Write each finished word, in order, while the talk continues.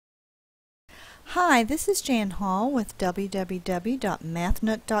Hi, this is Jan Hall with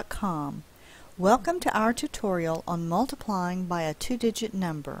www.mathnook.com. Welcome to our tutorial on multiplying by a two-digit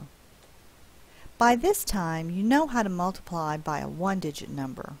number. By this time, you know how to multiply by a one-digit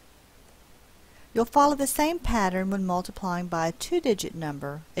number. You'll follow the same pattern when multiplying by a two-digit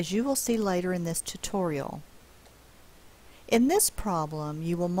number, as you will see later in this tutorial. In this problem,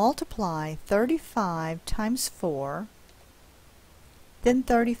 you will multiply 35 times 4, then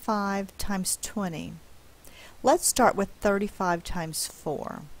 35 times 20. Let's start with 35 times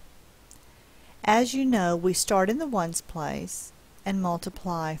 4. As you know, we start in the ones place and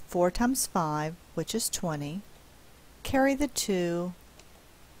multiply 4 times 5, which is 20, carry the 2,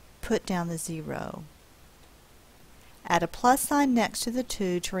 put down the 0. Add a plus sign next to the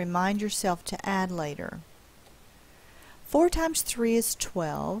 2 to remind yourself to add later. 4 times 3 is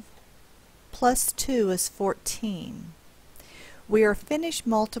 12, plus 2 is 14. We are finished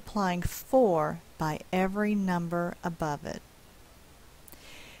multiplying 4 by every number above it.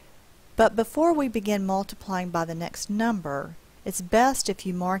 But before we begin multiplying by the next number, it's best if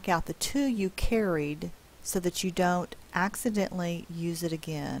you mark out the 2 you carried so that you don't accidentally use it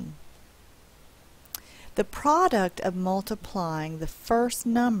again. The product of multiplying the first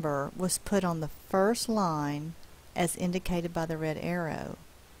number was put on the first line as indicated by the red arrow.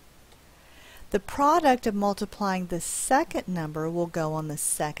 The product of multiplying the second number will go on the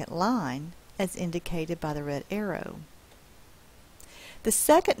second line, as indicated by the red arrow. The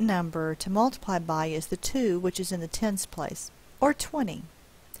second number to multiply by is the 2, which is in the tens place, or 20.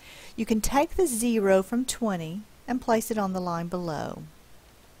 You can take the 0 from 20 and place it on the line below.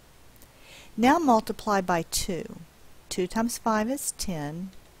 Now multiply by 2. 2 times 5 is 10.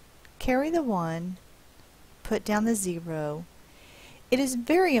 Carry the 1, put down the 0. It is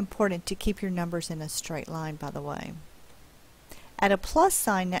very important to keep your numbers in a straight line, by the way. Add a plus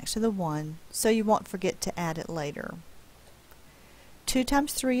sign next to the 1 so you won't forget to add it later. 2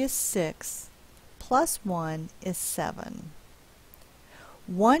 times 3 is 6, plus 1 is 7.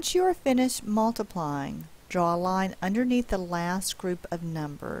 Once you are finished multiplying, draw a line underneath the last group of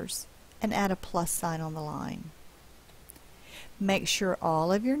numbers and add a plus sign on the line. Make sure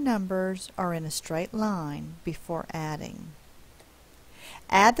all of your numbers are in a straight line before adding.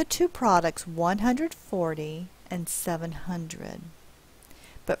 Add the two products 140 and 700.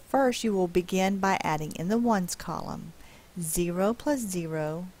 But first you will begin by adding in the ones column. 0 plus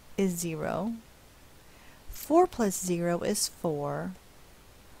 0 is 0. 4 plus 0 is 4.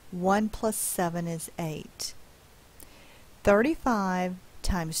 1 plus 7 is 8. 35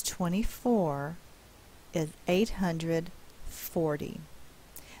 times 24 is 840.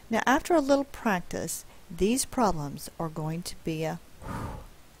 Now after a little practice, these problems are going to be a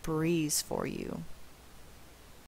breeze for you.